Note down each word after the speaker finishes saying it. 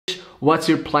what's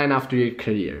your plan after your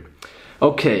career?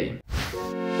 Okay.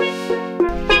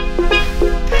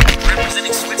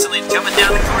 Representing Switzerland, coming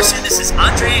down the course here, this is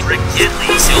Andri,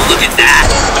 Ragettli. So look at that.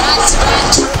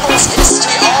 Back-to-back triples,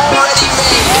 history already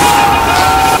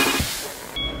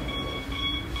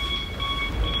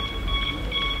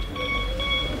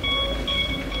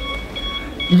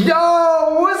made.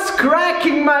 Yo, what's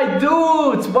cracking, my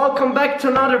dudes? Welcome back to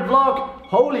another vlog.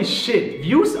 Holy shit,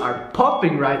 views are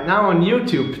popping right now on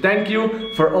YouTube. Thank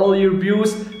you for all your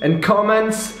views and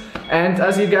comments. And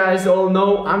as you guys all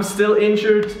know, I'm still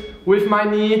injured with my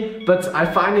knee, but I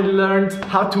finally learned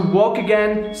how to walk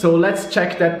again. So let's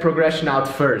check that progression out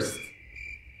first.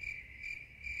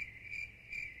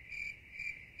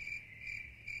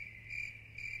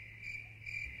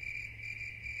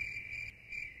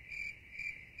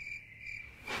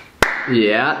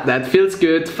 Yeah, that feels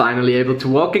good. Finally able to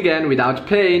walk again without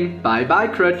pain. Bye bye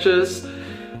crutches.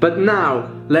 But now,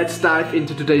 let's dive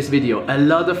into today's video. A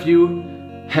lot of you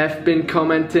have been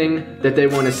commenting that they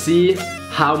want to see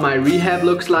how my rehab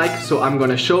looks like, so I'm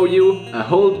gonna show you a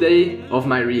whole day of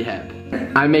my rehab.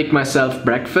 I make myself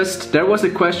breakfast. There was a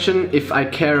question if I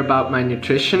care about my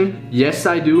nutrition. Yes,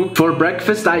 I do. For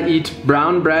breakfast I eat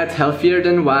brown bread, healthier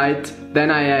than white. Then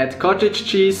I add cottage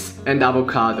cheese and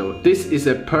avocado. This is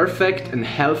a perfect and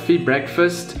healthy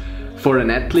breakfast for an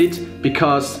athlete,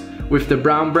 because with the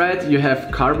brown bread you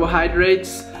have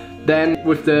carbohydrates, then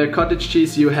with the cottage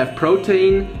cheese you have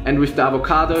protein, and with the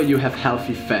avocado you have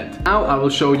healthy fat. Now I will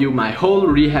show you my whole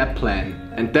rehab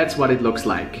plan, and that's what it looks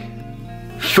like.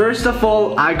 First of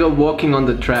all, I go walking on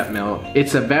the treadmill.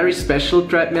 It's a very special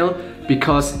treadmill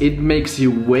because it makes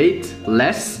you wait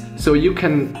less, so you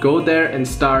can go there and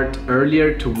start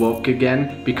earlier to walk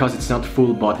again because it's not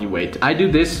full body weight. I do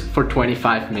this for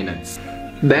 25 minutes.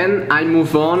 Then I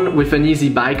move on with an easy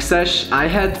bike sesh. I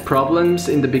had problems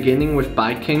in the beginning with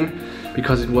biking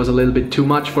because it was a little bit too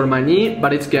much for my knee,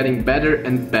 but it's getting better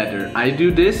and better. I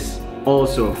do this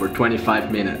also for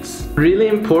 25 minutes. Really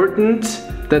important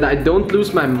that I don't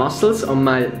lose my muscles on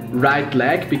my right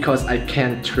leg because I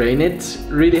can't train it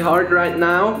really hard right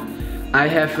now. I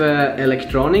have an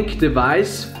electronic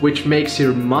device which makes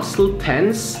your muscle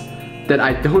tense, that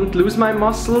I don't lose my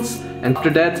muscles. And after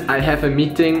that I have a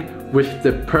meeting with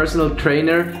the personal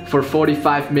trainer for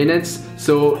 45 minutes,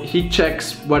 so he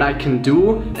checks what I can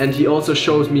do and he also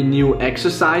shows me new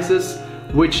exercises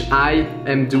which I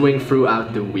am doing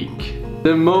throughout the week.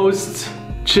 The most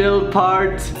chill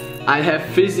part, I have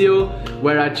physio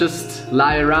where I just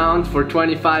lie around for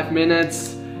 25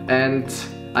 minutes and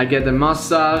I get a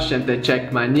massage and they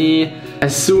check my knee.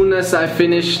 As soon as I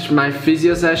finished my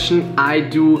physio session, I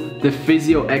do the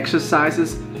physio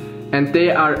exercises, and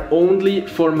they are only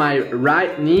for my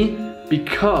right knee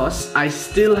because I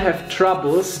still have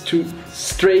troubles to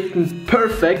straighten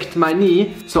perfect my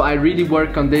knee, so I really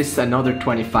work on this another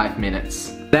 25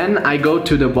 minutes. Then I go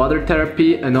to the water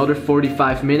therapy, another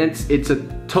 45 minutes. It's a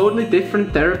totally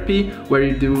different therapy where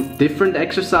you do different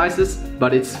exercises,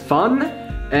 but it's fun,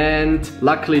 and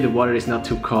luckily the water is not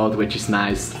too cold, which is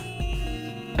nice.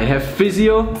 I have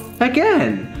physio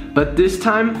again, but this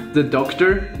time the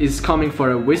doctor is coming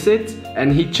for a visit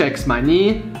and he checks my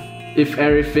knee if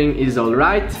everything is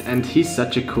alright, and he's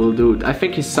such a cool dude. I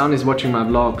think his son is watching my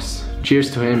vlogs.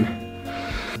 Cheers to him.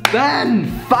 Then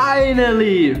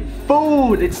finally,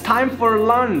 food! It's time for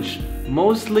lunch.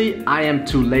 Mostly I am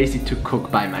too lazy to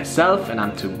cook by myself and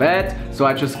I'm too bad, so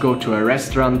I just go to a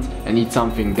restaurant and eat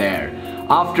something there.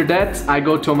 After that I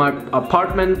go to my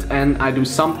apartment and I do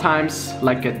sometimes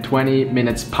like a 20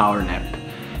 minutes power nap.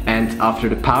 And after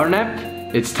the power nap,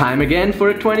 it's time again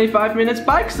for a 25 minutes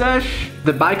bike sesh.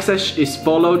 The bike sesh is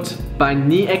followed by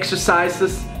knee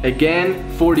exercises, again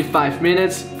 45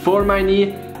 minutes for my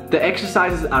knee. The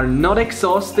exercises are not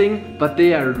exhausting, but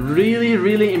they are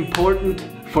really important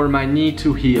for my knee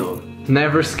to heal.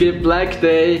 Never skip leg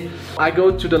day. I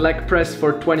go to the leg press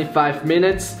for 25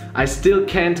 minutes. I still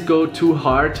can't go too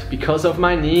hard because of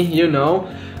my knee, you know.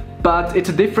 But it's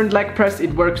a different leg press.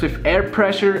 It works with air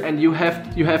pressure and you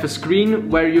have a screen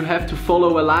where you have to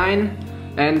follow a line.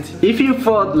 And if you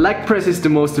thought leg press is the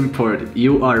most important,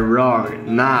 you are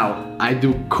wrong. Now I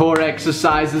do core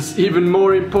exercises, even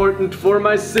more important for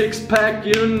my six-pack,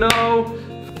 you know.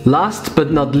 Last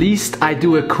but not least, I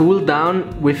do a cool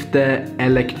down with the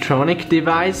electronic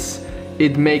device.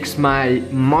 It makes my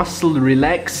muscle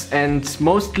relax, and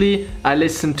mostly I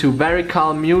listen to very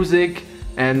calm music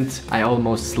and I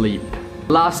almost sleep.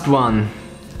 Last one.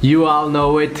 You all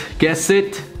know it. Guess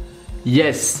it?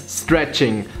 Yes,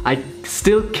 stretching. I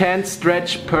still can't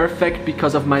stretch perfect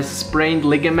because of my sprained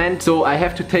ligament, so I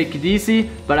have to take it easy,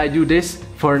 but I do this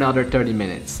for another 30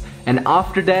 minutes. and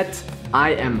after that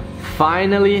I am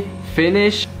finally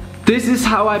finished. This is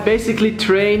how I basically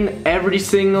train every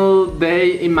single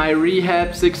day in my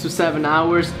rehab, 6 to 7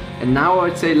 hours. And now I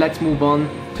would say let's move on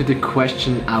to the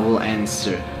question I will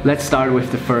answer. Let's start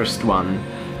with the first one.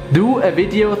 Do a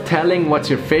video telling what's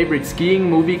your favorite skiing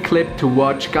movie clip to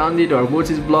watch. Candid or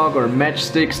Woods' vlog or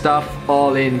matchstick stuff.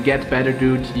 All in. Get better,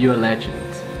 dude. You're a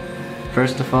legend.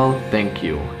 First of all, thank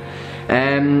you.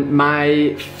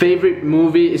 My favorite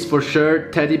movie is for sure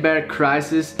Teddy Bear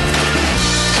Crisis.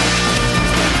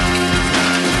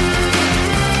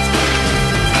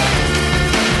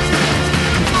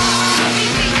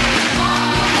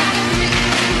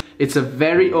 It's a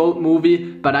very old movie,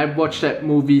 but I watched that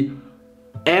movie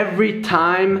every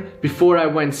time before I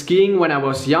went skiing when I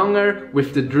was younger,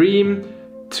 with the dream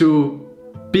to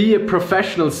be a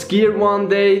professional skier one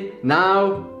day.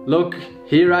 Now, look,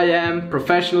 here I am,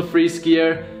 professional free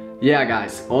skier. Yeah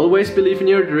guys, always believe in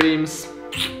your dreams.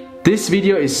 This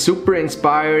video is super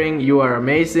inspiring, you are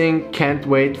amazing, can't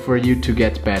wait for you to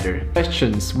get better.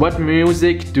 Questions: what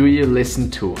music do you listen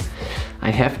to? I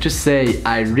have to say,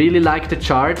 I really like the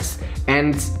charts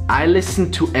and I listen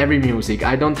to every music.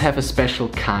 I don't have a special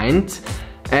kind.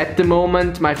 At the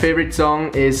moment, my favorite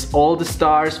song is All the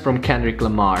Stars from Kendrick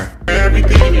Lamar.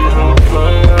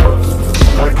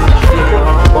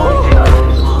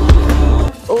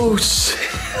 Oh shit.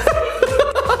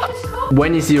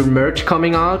 When is your merch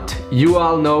coming out? You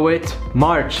all know it.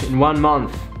 March, in 1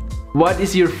 month. What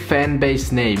is your fan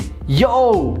base name?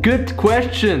 Yo, good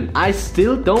question. I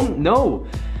still don't know.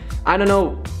 I don't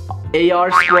know. AR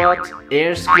Squad,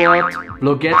 Air Squad,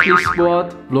 Ragettli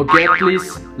Squad,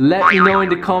 Ragettlis. Let me know in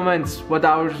the comments what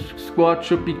our squad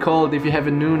should be called. If you have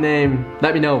a new name,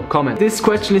 let me know, comment. This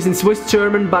question is in Swiss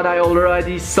German, but I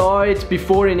already saw it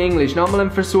before in English. Nochmal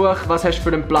ein Versuch, was hast du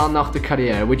für den Plan nach der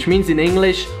Karriere? Which means in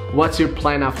English, what's your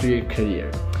plan after your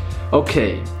career?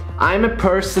 Okay, I'm a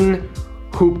person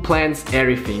who plans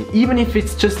everything. Even if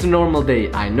it's just a normal day,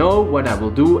 I know what I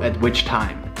will do at which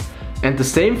time. And the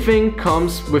same thing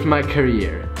comes with my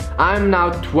career. I'm now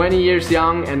 20 years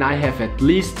young and I have at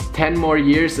least 10 more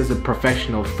years as a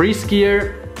professional free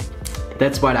skier.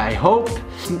 That's what I hope.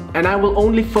 And I will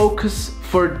only focus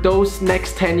for those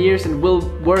next 10 years and will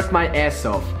work my ass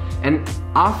off. And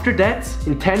after that,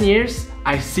 in 10 years,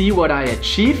 I see what I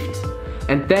achieved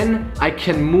and then I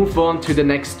can move on to the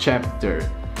next chapter.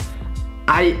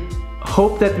 I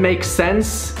hope that makes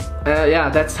sense. Yeah,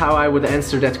 that's how I would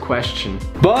answer that question.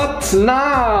 But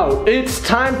now it's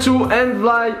time to end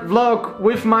my vlog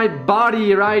with my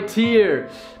body right here.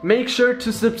 Make sure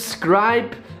to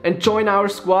subscribe and join our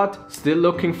squad. Still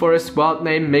looking for a squad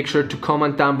name. Make sure to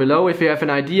comment down below if you have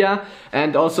an idea.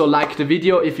 And also like the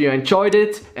video if you enjoyed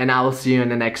it. And I will see you in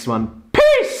the next one.